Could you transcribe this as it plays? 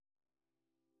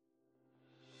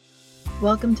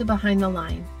Welcome to Behind the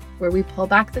Line, where we pull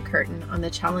back the curtain on the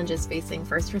challenges facing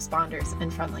first responders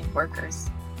and frontline workers.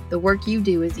 The work you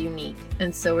do is unique,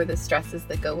 and so are the stresses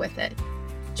that go with it.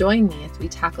 Join me as we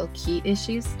tackle key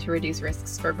issues to reduce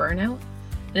risks for burnout,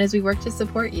 and as we work to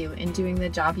support you in doing the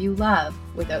job you love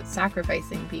without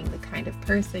sacrificing being the kind of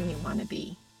person you want to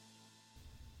be.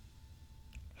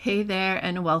 Hey there,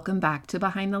 and welcome back to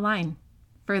Behind the Line.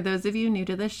 For those of you new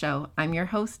to the show, I'm your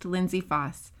host, Lindsay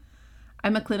Foss.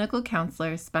 I'm a clinical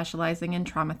counselor specializing in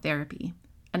trauma therapy,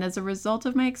 and as a result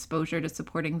of my exposure to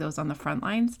supporting those on the front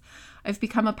lines, I've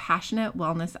become a passionate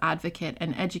wellness advocate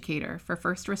and educator for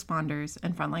first responders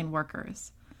and frontline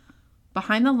workers.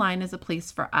 Behind the Line is a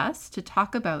place for us to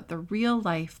talk about the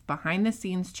real-life,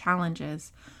 behind-the-scenes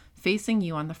challenges facing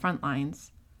you on the front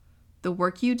lines. The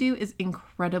work you do is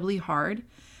incredibly hard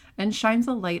and shines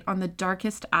a light on the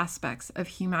darkest aspects of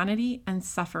humanity and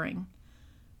suffering.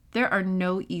 There are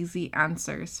no easy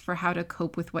answers for how to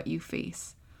cope with what you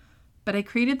face, but I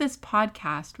created this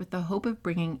podcast with the hope of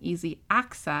bringing easy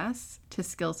access to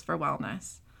skills for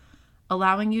wellness,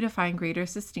 allowing you to find greater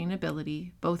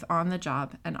sustainability both on the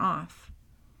job and off.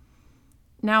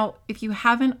 Now, if you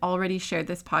haven't already shared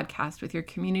this podcast with your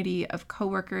community of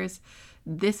coworkers,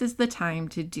 this is the time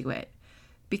to do it.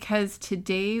 Because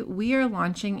today we are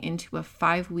launching into a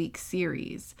 5-week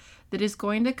series that is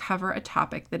going to cover a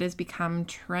topic that has become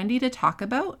trendy to talk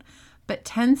about, but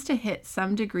tends to hit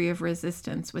some degree of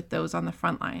resistance with those on the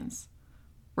front lines.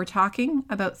 We're talking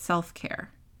about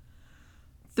self-care.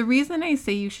 The reason I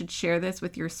say you should share this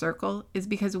with your circle is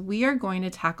because we are going to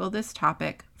tackle this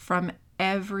topic from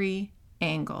every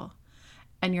angle,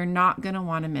 and you're not going to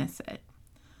want to miss it.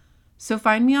 So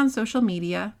find me on social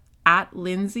media at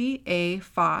Lindsay A.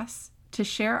 Foss to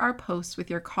share our posts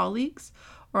with your colleagues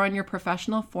or on your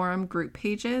professional forum group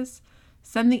pages.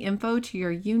 Send the info to your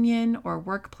union or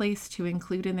workplace to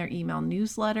include in their email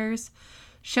newsletters.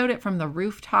 Shout it from the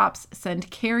rooftops. Send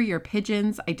carrier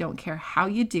pigeons. I don't care how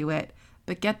you do it,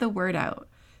 but get the word out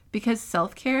because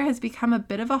self-care has become a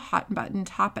bit of a hot button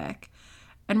topic.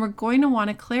 And we're going to want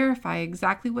to clarify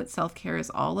exactly what self-care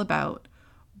is all about,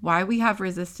 why we have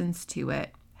resistance to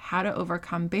it, how to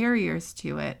overcome barriers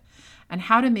to it, and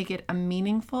how to make it a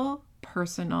meaningful,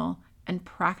 personal, and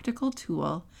practical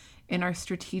tool in our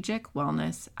strategic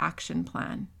wellness action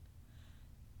plan.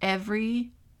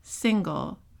 Every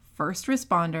single first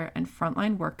responder and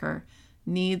frontline worker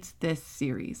needs this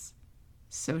series.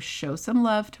 So show some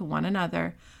love to one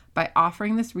another by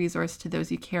offering this resource to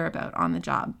those you care about on the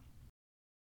job.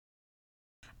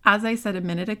 As I said a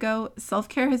minute ago,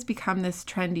 self-care has become this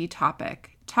trendy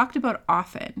topic, talked about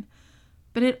often,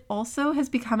 but it also has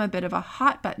become a bit of a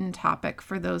hot button topic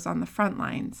for those on the front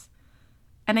lines.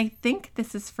 And I think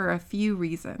this is for a few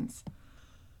reasons.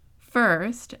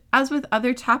 First, as with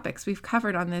other topics we've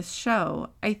covered on this show,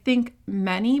 I think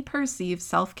many perceive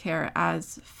self-care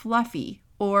as fluffy,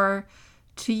 or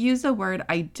to use a word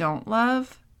I don't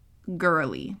love,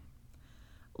 girly.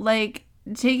 Like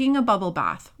taking a bubble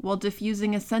bath while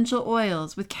diffusing essential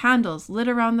oils with candles lit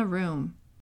around the room.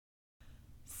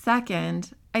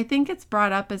 Second, I think it's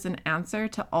brought up as an answer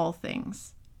to all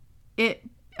things. It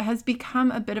has become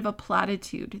a bit of a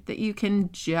platitude that you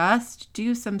can just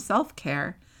do some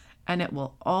self-care and it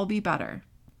will all be better.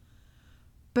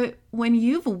 But when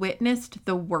you've witnessed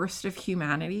the worst of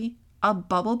humanity, a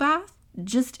bubble bath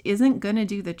just isn't going to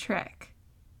do the trick.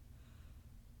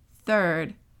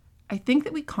 Third, I think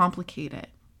that we complicate it.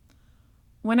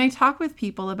 When I talk with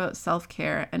people about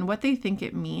self-care and what they think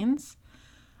it means,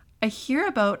 I hear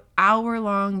about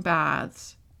hour-long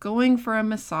baths, going for a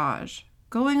massage,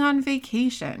 going on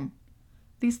vacation.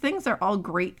 These things are all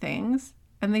great things,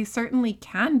 and they certainly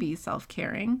can be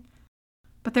self-caring,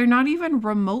 but they're not even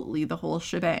remotely the whole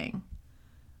shebang.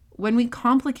 When we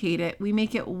complicate it, we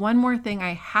make it one more thing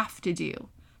I have to do,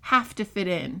 have to fit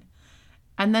in,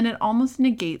 and then it almost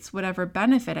negates whatever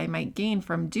benefit I might gain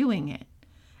from doing it.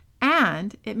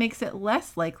 And it makes it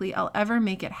less likely I'll ever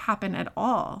make it happen at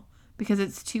all because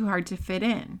it's too hard to fit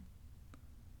in.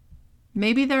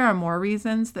 Maybe there are more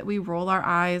reasons that we roll our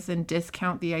eyes and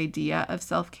discount the idea of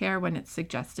self-care when it's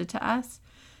suggested to us.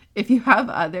 If you have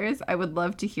others, I would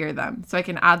love to hear them so I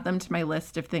can add them to my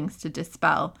list of things to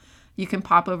dispel. You can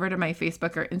pop over to my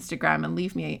Facebook or Instagram and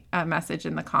leave me a message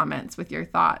in the comments with your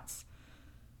thoughts.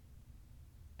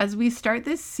 As we start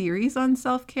this series on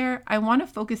self-care, I want to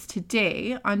focus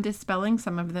today on dispelling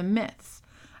some of the myths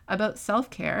about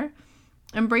self-care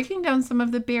and breaking down some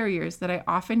of the barriers that I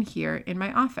often hear in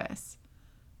my office.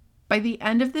 By the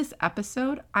end of this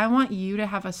episode, I want you to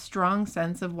have a strong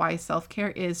sense of why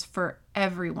self-care is for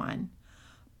everyone,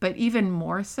 but even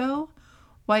more so,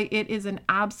 why it is an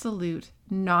absolute,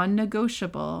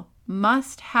 non-negotiable,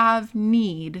 must-have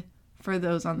need for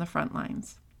those on the front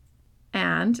lines.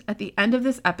 And at the end of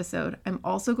this episode, I'm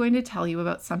also going to tell you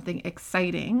about something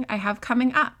exciting I have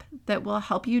coming up that will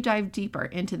help you dive deeper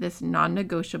into this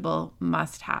non-negotiable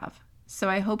must-have. So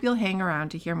I hope you'll hang around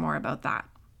to hear more about that.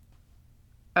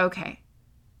 Okay,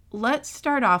 let's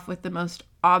start off with the most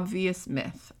obvious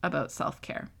myth about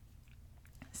self-care.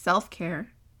 Self-care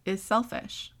is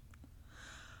selfish.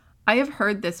 I have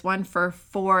heard this one for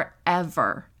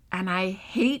forever, and I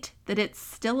hate that it's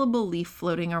still a belief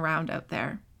floating around out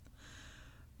there.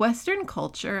 Western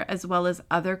culture, as well as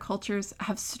other cultures,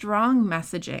 have strong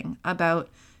messaging about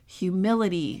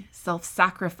humility,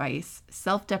 self-sacrifice,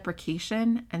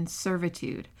 self-deprecation, and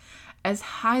servitude as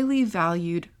highly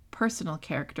valued personal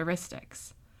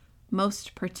characteristics,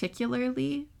 most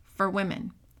particularly for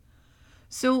women.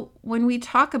 So when we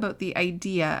talk about the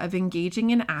idea of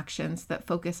engaging in actions that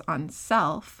focus on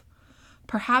self,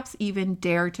 perhaps even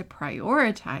dare to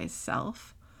prioritize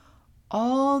self,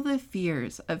 all the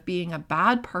fears of being a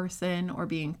bad person or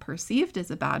being perceived as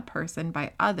a bad person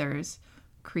by others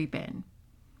creep in.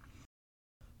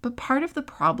 But part of the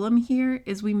problem here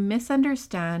is we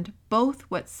misunderstand both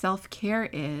what self-care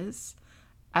is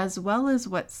as well as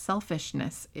what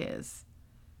selfishness is.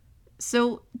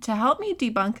 So to help me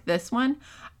debunk this one,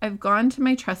 I've gone to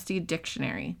my trusty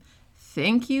dictionary.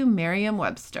 Thank you,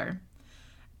 Merriam-Webster.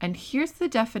 And here's the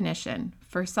definition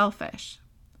for selfish.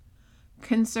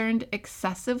 Concerned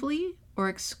excessively or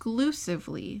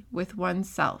exclusively with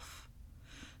oneself,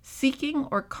 seeking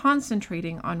or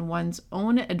concentrating on one's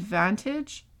own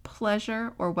advantage,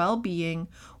 pleasure, or well-being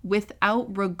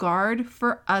without regard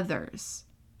for others,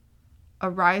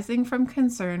 arising from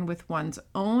concern with one's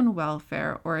own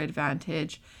welfare or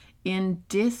advantage in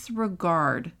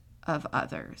disregard of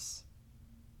others.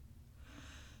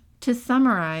 To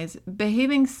summarize,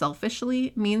 behaving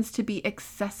selfishly means to be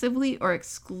excessively or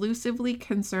exclusively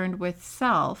concerned with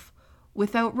self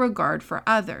without regard for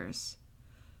others.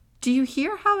 Do you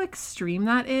hear how extreme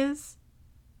that is?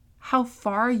 How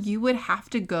far you would have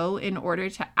to go in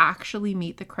order to actually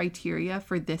meet the criteria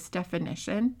for this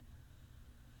definition?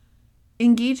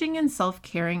 Engaging in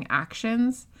self-caring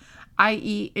actions,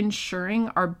 i.e., ensuring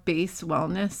our base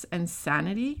wellness and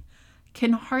sanity,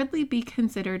 can hardly be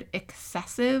considered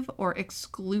excessive or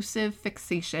exclusive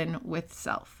fixation with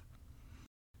self.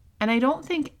 And I don't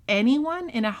think anyone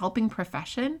in a helping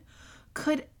profession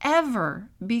could ever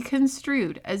be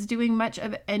construed as doing much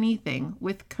of anything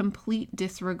with complete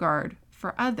disregard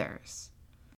for others.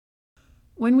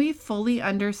 When we fully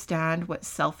understand what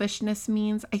selfishness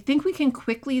means, I think we can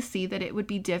quickly see that it would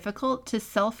be difficult to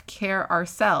self-care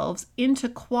ourselves into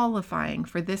qualifying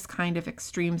for this kind of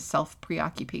extreme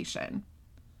self-preoccupation.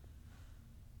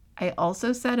 I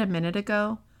also said a minute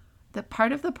ago that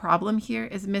part of the problem here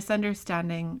is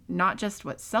misunderstanding not just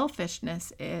what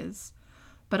selfishness is,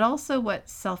 but also what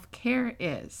self-care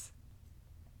is.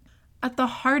 At the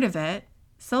heart of it,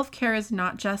 self-care is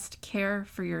not just care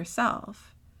for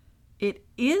yourself. It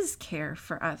is care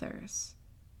for others.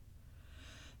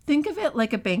 Think of it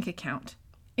like a bank account.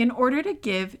 In order to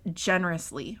give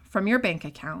generously from your bank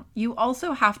account, you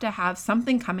also have to have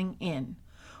something coming in,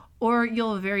 or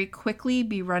you'll very quickly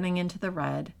be running into the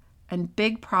red and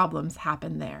big problems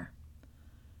happen there.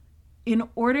 In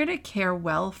order to care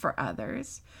well for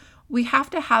others, we have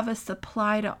to have a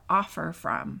supply to offer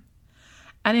from.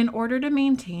 And in order to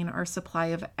maintain our supply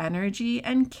of energy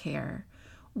and care,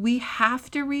 we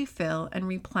have to refill and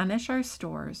replenish our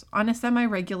stores on a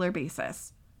semi-regular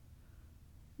basis.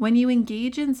 When you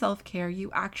engage in self-care, you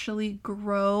actually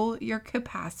grow your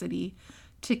capacity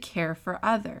to care for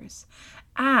others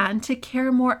and to care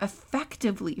more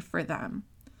effectively for them.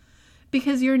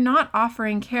 Because you're not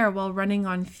offering care while running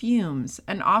on fumes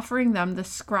and offering them the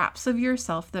scraps of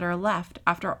yourself that are left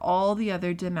after all the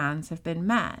other demands have been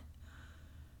met.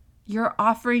 You're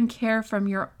offering care from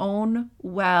your own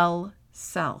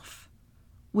self,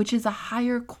 which is a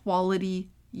higher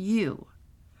quality you.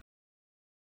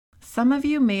 Some of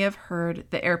you may have heard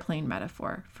the airplane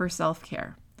metaphor for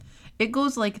self-care. It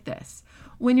goes like this.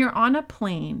 When you're on a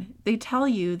plane, they tell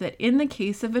you that in the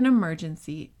case of an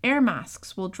emergency, air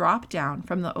masks will drop down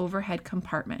from the overhead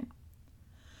compartment.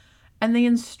 And they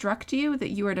instruct you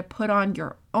that you are to put on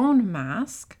your own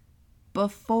mask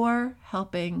before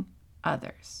helping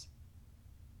others.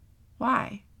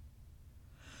 Why?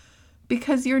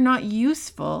 Because you're not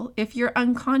useful if you're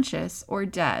unconscious or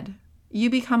dead. You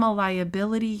become a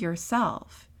liability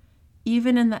yourself,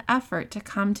 even in the effort to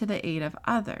come to the aid of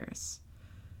others.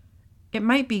 It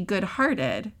might be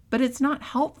good-hearted, but it's not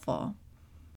helpful.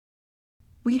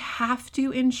 We have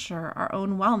to ensure our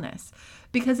own wellness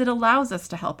because it allows us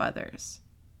to help others.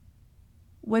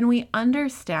 When we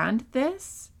understand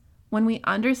this, when we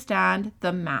understand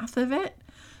the math of it,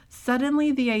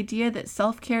 suddenly the idea that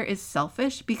self-care is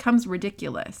selfish becomes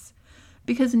ridiculous,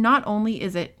 because not only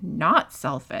is it not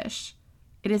selfish,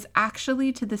 it is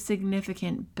actually to the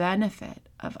significant benefit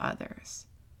of others.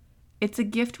 It's a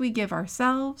gift we give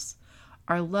ourselves,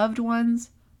 our loved ones,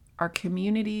 our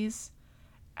communities,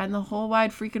 and the whole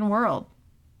wide freaking world.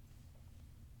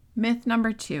 Myth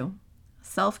number 2.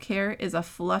 Self-care is a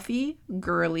fluffy,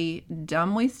 girly,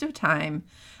 dumb waste of time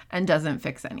and doesn't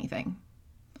fix anything.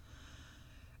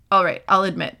 All right, I'll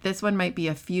admit, this one might be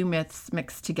a few myths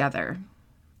mixed together.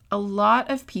 A lot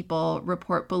of people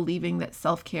report believing that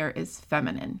self-care is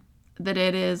feminine, that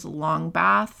it is long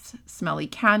baths, smelly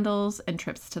candles, and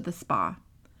trips to the spa.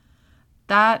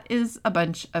 That is a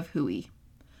bunch of hooey.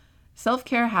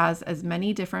 Self-care has as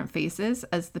many different faces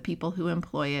as the people who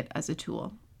employ it as a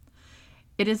tool.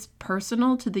 It is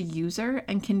personal to the user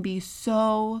and can be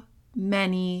so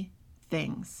many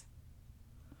things.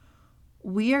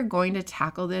 We are going to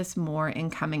tackle this more in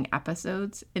coming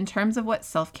episodes in terms of what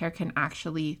self-care can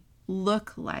actually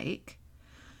look like.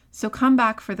 So come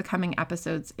back for the coming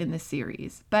episodes in the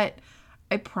series. But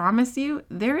I promise you,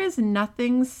 there is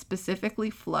nothing specifically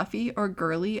fluffy or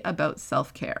girly about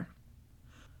self-care.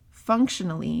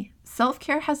 Functionally,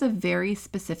 self-care has a very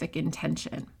specific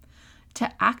intention: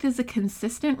 to act as a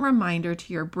consistent reminder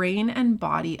to your brain and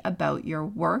body about your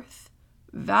worth,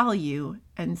 value,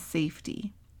 and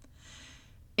safety.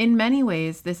 In many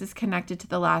ways, this is connected to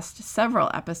the last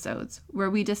several episodes where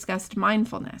we discussed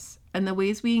mindfulness and the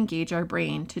ways we engage our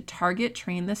brain to target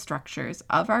train the structures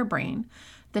of our brain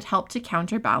that help to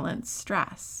counterbalance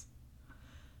stress.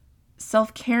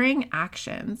 Self-caring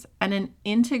actions and an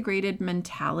integrated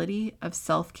mentality of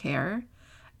self-care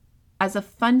as a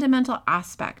fundamental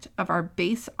aspect of our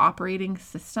base operating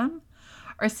system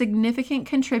are significant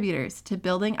contributors to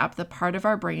building up the part of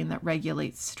our brain that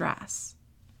regulates stress.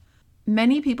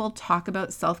 Many people talk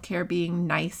about self-care being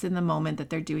nice in the moment that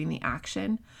they're doing the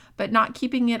action, but not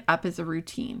keeping it up as a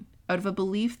routine, out of a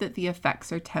belief that the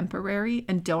effects are temporary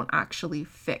and don't actually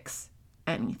fix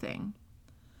anything.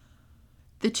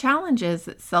 The challenge is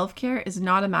that self-care is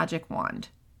not a magic wand.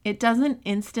 It doesn't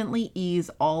instantly ease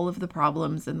all of the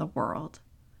problems in the world.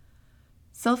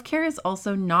 Self-care is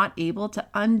also not able to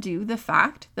undo the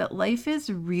fact that life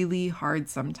is really hard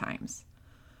sometimes,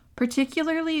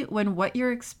 particularly when what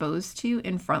you're exposed to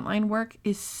in frontline work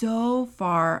is so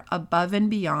far above and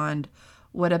beyond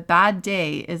what a bad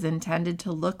day is intended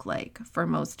to look like for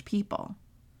most people.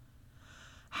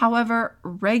 However,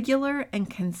 regular and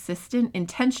consistent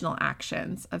intentional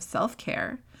actions of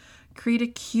self-care create a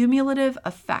cumulative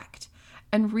effect,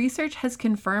 and research has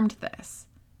confirmed this.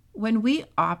 When we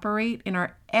operate in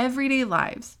our everyday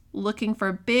lives, looking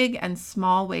for big and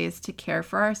small ways to care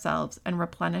for ourselves and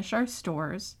replenish our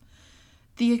stores,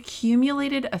 the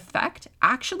accumulated effect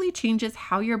actually changes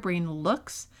how your brain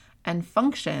looks and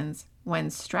functions when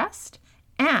stressed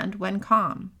and when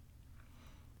calm.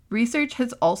 Research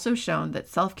has also shown that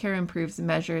self-care improves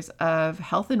measures of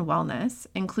health and wellness,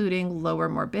 including lower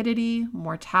morbidity,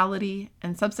 mortality,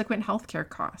 and subsequent healthcare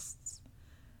costs.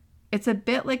 It's a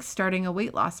bit like starting a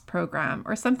weight loss program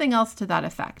or something else to that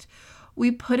effect.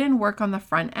 We put in work on the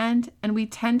front end, and we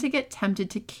tend to get tempted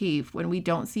to cave when we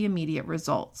don't see immediate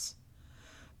results.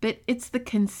 But it's the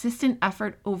consistent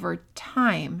effort over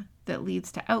time that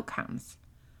leads to outcomes.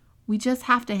 We just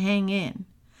have to hang in.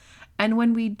 And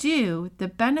when we do, the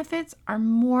benefits are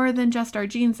more than just our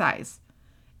gene size.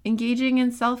 Engaging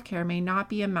in self-care may not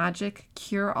be a magic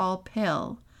cure-all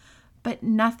pill, but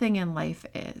nothing in life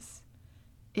is.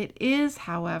 It is,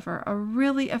 however, a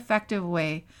really effective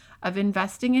way of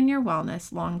investing in your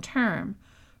wellness long-term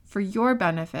for your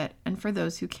benefit and for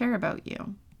those who care about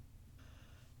you.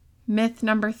 Myth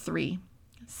number 3.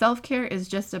 Self-care is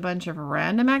just a bunch of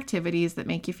random activities that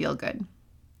make you feel good.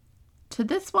 To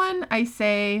this one, I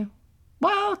say,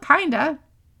 well, kinda.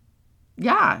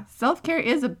 Yeah, self-care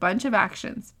is a bunch of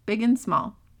actions, big and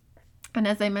small. And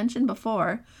as I mentioned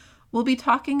before, we'll be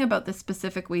talking about the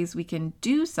specific ways we can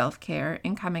do self-care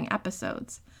in coming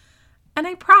episodes. And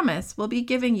I promise we'll be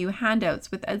giving you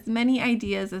handouts with as many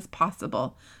ideas as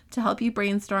possible to help you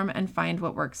brainstorm and find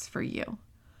what works for you.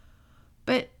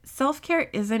 But self-care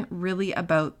isn't really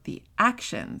about the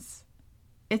actions.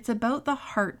 It's about the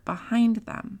heart behind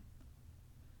them.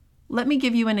 Let me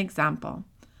give you an example.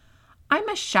 I'm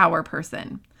a shower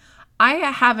person. I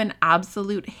have an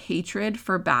absolute hatred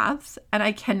for baths, and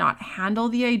I cannot handle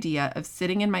the idea of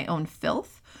sitting in my own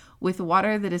filth with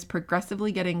water that is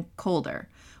progressively getting colder,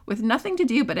 with nothing to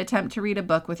do but attempt to read a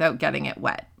book without getting it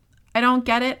wet. I don't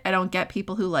get it. I don't get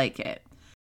people who like it.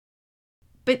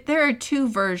 But there are two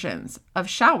versions of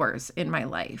showers in my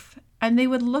life, and they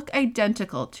would look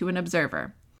identical to an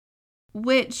observer,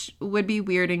 which would be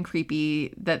weird and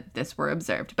creepy that this were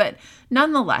observed. But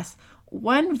nonetheless,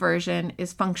 one version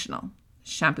is functional.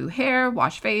 Shampoo hair,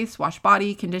 wash face, wash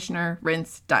body, conditioner,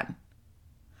 rinse, done.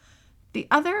 The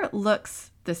other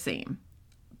looks the same,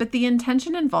 but the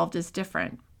intention involved is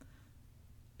different.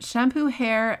 Shampoo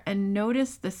hair and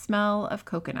notice the smell of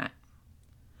coconut.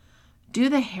 Do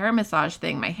the hair massage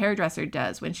thing my hairdresser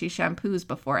does when she shampoos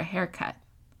before a haircut.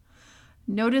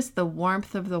 Notice the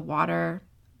warmth of the water.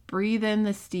 Breathe in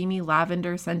the steamy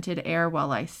lavender-scented air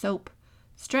while I soap.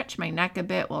 Stretch my neck a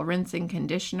bit while rinsing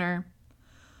conditioner.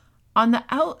 On the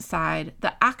outside,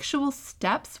 the actual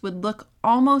steps would look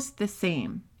almost the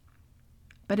same.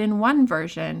 But in one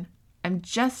version, I'm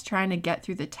just trying to get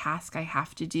through the task I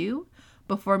have to do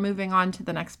before moving on to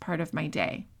the next part of my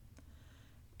day.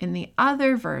 In the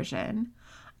other version,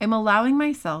 I'm allowing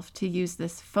myself to use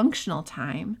this functional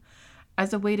time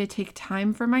as a way to take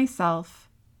time for myself,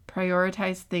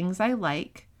 prioritize things I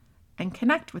like, and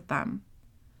connect with them.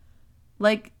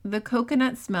 Like the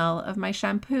coconut smell of my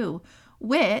shampoo,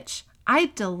 which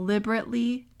I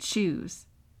deliberately choose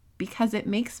because it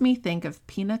makes me think of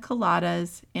pina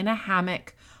coladas in a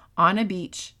hammock on a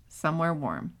beach somewhere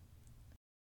warm.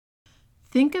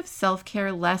 Think of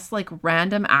self-care less like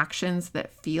random actions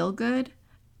that feel good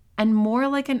and more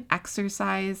like an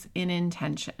exercise in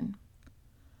intention.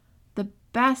 The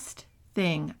best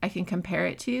thing I can compare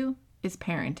it to is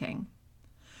parenting.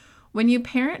 When you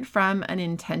parent from an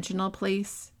intentional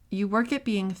place, you work at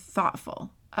being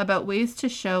thoughtful about ways to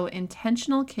show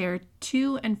intentional care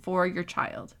to and for your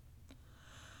child.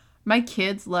 My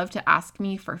kids love to ask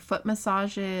me for foot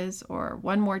massages or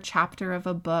one more chapter of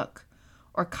a book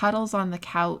or cuddles on the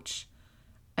couch,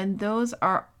 and those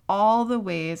are all the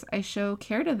ways I show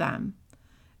care to them.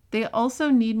 They also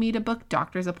need me to book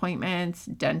doctor's appointments,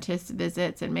 dentist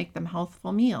visits, and make them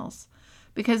healthful meals,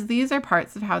 because these are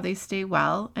parts of how they stay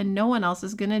well and no one else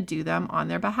is going to do them on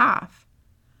their behalf.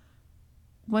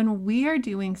 When we are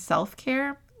doing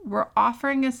self-care, we're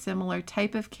offering a similar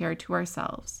type of care to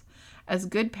ourselves as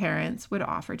good parents would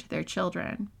offer to their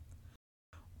children.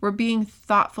 We're being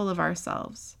thoughtful of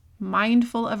ourselves,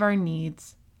 mindful of our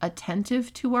needs,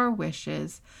 attentive to our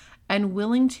wishes, and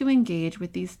willing to engage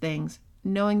with these things,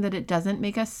 knowing that it doesn't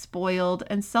make us spoiled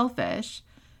and selfish.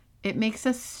 It makes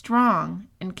us strong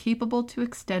and capable to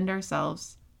extend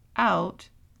ourselves out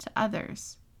to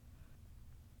others.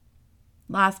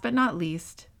 Last but not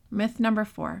least, myth number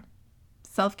 4.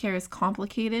 Self-care is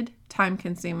complicated,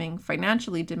 time-consuming,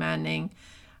 financially demanding,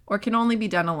 or can only be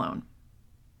done alone.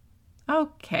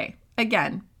 Okay,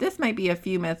 again, this might be a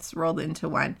few myths rolled into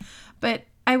one, but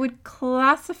I would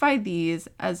classify these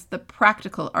as the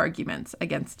practical arguments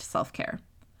against self-care.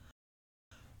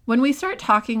 When we start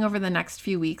talking over the next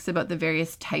few weeks about the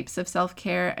various types of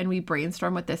self-care and we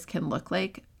brainstorm what this can look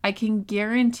like, I can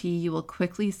guarantee you will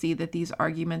quickly see that these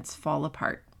arguments fall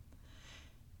apart.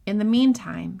 In the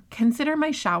meantime, consider my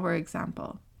shower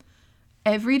example.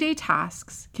 Everyday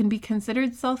tasks can be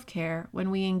considered self-care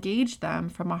when we engage them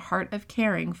from a heart of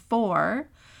caring for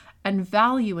and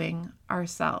valuing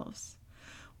ourselves,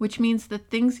 which means the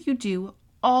things you do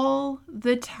all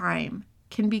the time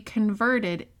can be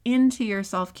converted into your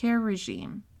self-care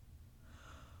regime.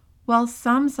 While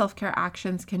some self-care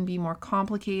actions can be more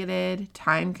complicated,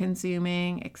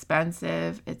 time-consuming,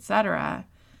 expensive, etc.,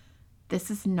 this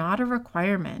is not a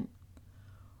requirement.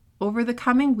 Over the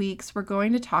coming weeks, we're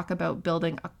going to talk about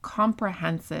building a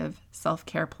comprehensive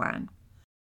self-care plan.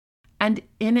 And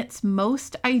in its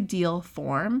most ideal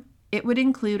form, it would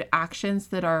include actions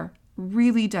that are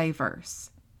really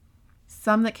diverse.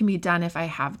 Some that can be done if I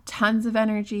have tons of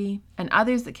energy, and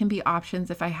others that can be options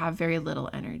if I have very little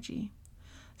energy.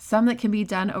 Some that can be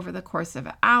done over the course of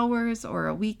hours or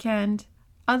a weekend,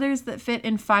 others that fit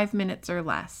in 5 minutes or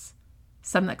less.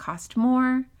 Some that cost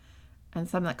more, and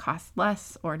some that cost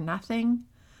less or nothing.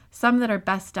 Some that are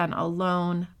best done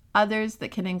alone, others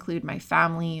that can include my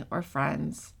family or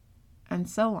friends, and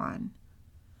so on.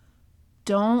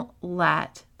 Don't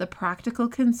let the practical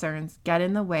concerns get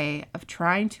in the way of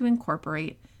trying to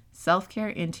incorporate self-care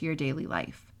into your daily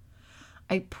life.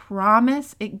 I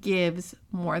promise it gives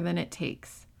more than it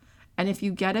takes. And if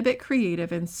you get a bit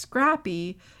creative and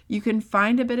scrappy, you can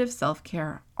find a bit of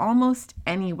self-care almost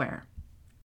anywhere.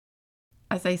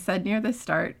 As I said near the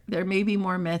start, there may be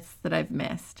more myths that I've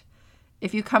missed.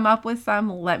 If you come up with some,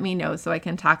 let me know so I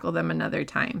can tackle them another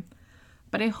time.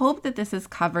 but I hope that this has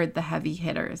covered the heavy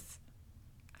hitters.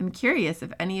 I'm curious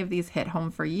if any of these hit home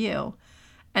for you.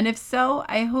 And if so,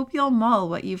 I hope you'll mull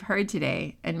what you've heard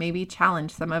today and maybe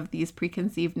challenge some of these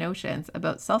preconceived notions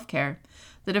about self-care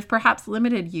that have perhaps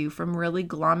limited you from really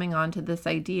glomming onto this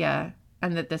idea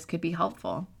and that this could be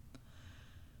helpful.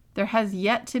 There has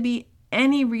yet to be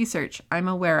any research I'm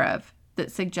aware of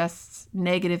that suggests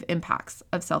negative impacts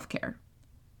of self-care.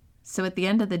 So at the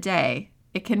end of the day,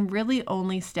 it can really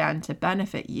only stand to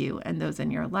benefit you and those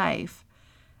in your life,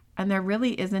 and there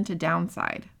really isn't a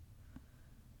downside.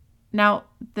 Now,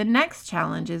 the next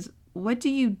challenge is, what do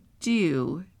you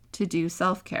do to do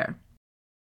self-care?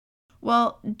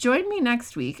 Well, join me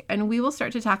next week and we will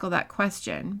start to tackle that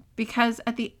question, because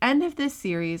at the end of this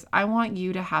series, I want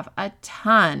you to have a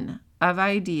ton of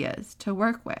ideas to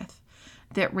work with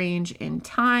that range in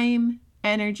time,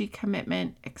 energy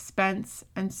commitment, expense,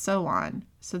 and so on,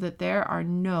 so that there are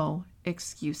no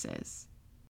excuses.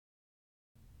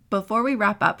 Before we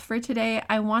wrap up for today,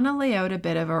 I want to lay out a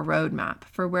bit of a roadmap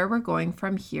for where we're going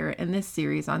from here in this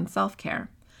series on self-care,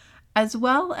 as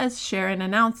well as share an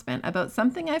announcement about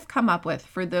something I've come up with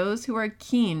for those who are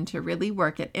keen to really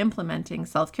work at implementing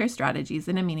self-care strategies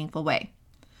in a meaningful way.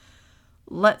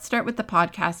 Let's start with the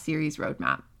podcast series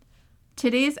roadmap.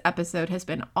 Today's episode has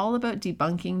been all about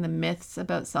debunking the myths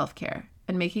about self-care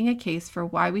and making a case for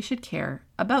why we should care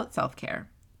about self-care.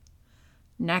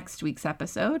 Next week's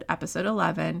episode, episode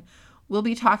 11, we'll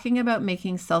be talking about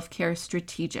making self-care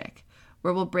strategic,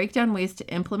 where we'll break down ways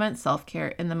to implement self-care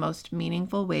in the most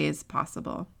meaningful ways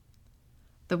possible.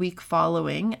 The week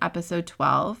following, episode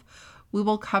 12, we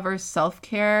will cover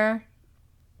self-care.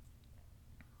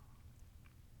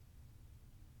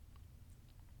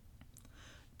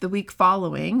 The week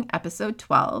following, episode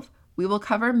 12, we will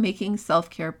cover making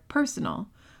self-care personal,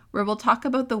 where we'll talk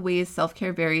about the ways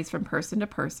self-care varies from person to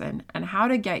person and how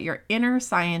to get your inner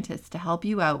scientist to help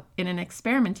you out in an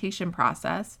experimentation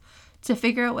process to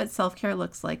figure out what self-care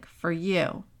looks like for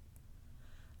you.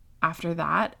 After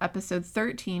that, episode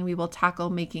 13, we will tackle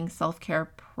making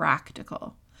self-care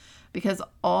practical, because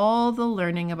all the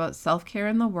learning about self-care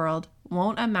in the world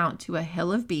won't amount to a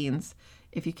hill of beans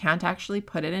if you can't actually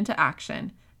put it into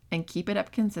action and keep it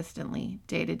up consistently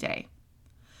day to day.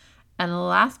 And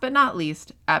last but not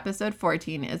least, episode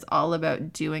 14 is all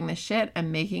about doing the shit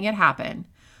and making it happen,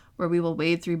 where we will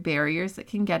wade through barriers that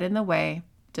can get in the way,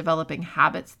 developing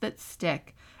habits that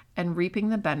stick, and reaping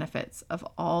the benefits of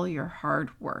all your hard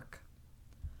work.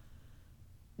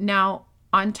 Now,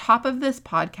 on top of this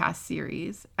podcast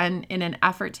series, and in an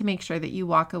effort to make sure that you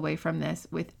walk away from this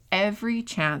with every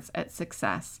chance at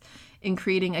success in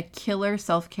creating a killer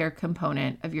self-care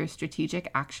component of your strategic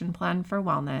action plan for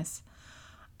wellness,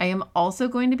 I am also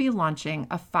going to be launching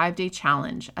a 5-day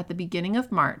challenge at the beginning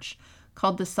of March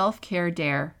called the Self-Care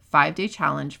Dare 5-Day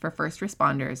Challenge for First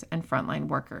Responders and Frontline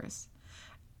Workers.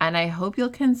 And I hope you'll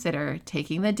consider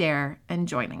taking the dare and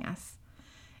joining us.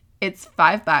 It's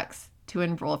 $5 to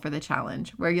enroll for the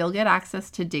challenge, where you'll get access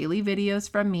to daily videos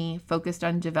from me focused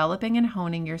on developing and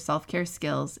honing your self-care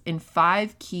skills in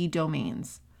 5 key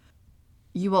domains.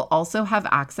 You will also have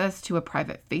access to a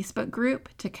private Facebook group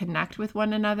to connect with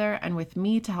one another and with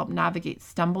me to help navigate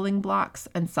stumbling blocks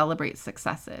and celebrate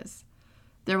successes.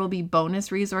 There will be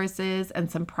bonus resources and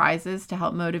some prizes to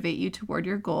help motivate you toward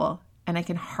your goal, and I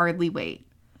can hardly wait.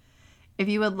 If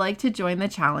you would like to join the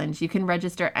challenge, you can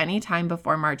register anytime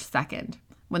before March 2nd,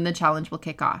 when the challenge will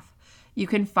kick off. You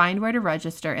can find where to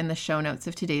register in the show notes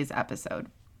of today's episode.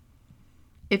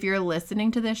 If you're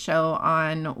listening to this show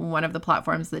on one of the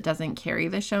platforms that doesn't carry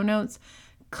the show notes,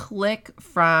 click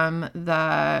from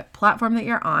the platform that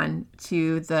you're on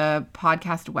to the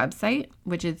podcast website,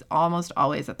 which is almost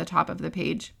always at the top of the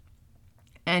page,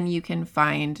 and you can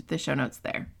find the show notes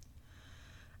there.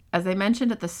 As I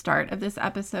mentioned at the start of this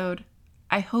episode,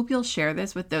 I hope you'll share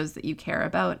this with those that you care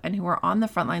about and who are on the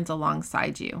front lines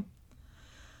alongside you.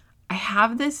 I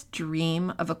have this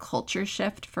dream of a culture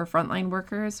shift for frontline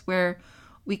workers where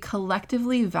we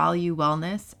collectively value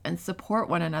wellness and support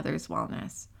one another's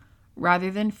wellness, rather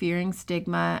than fearing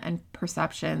stigma and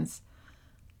perceptions.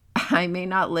 I may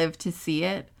not live to see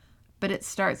it, but it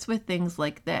starts with things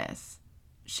like this: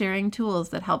 sharing tools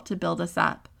that help to build us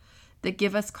up, that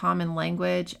give us common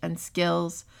language and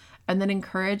skills, and that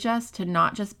encourage us to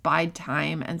not just bide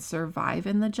time and survive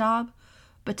in the job,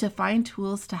 but to find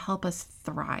tools to help us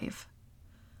thrive.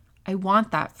 I want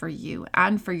that for you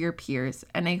and for your peers,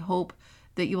 and I hope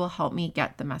that you will help me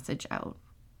get the message out.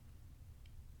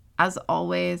 As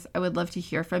always, I would love to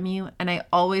hear from you, and I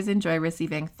always enjoy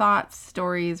receiving thoughts,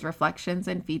 stories, reflections,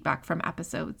 and feedback from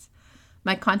episodes.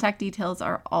 My contact details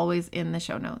are always in the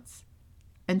show notes.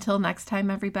 Until next time,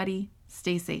 everybody,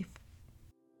 Stay safe.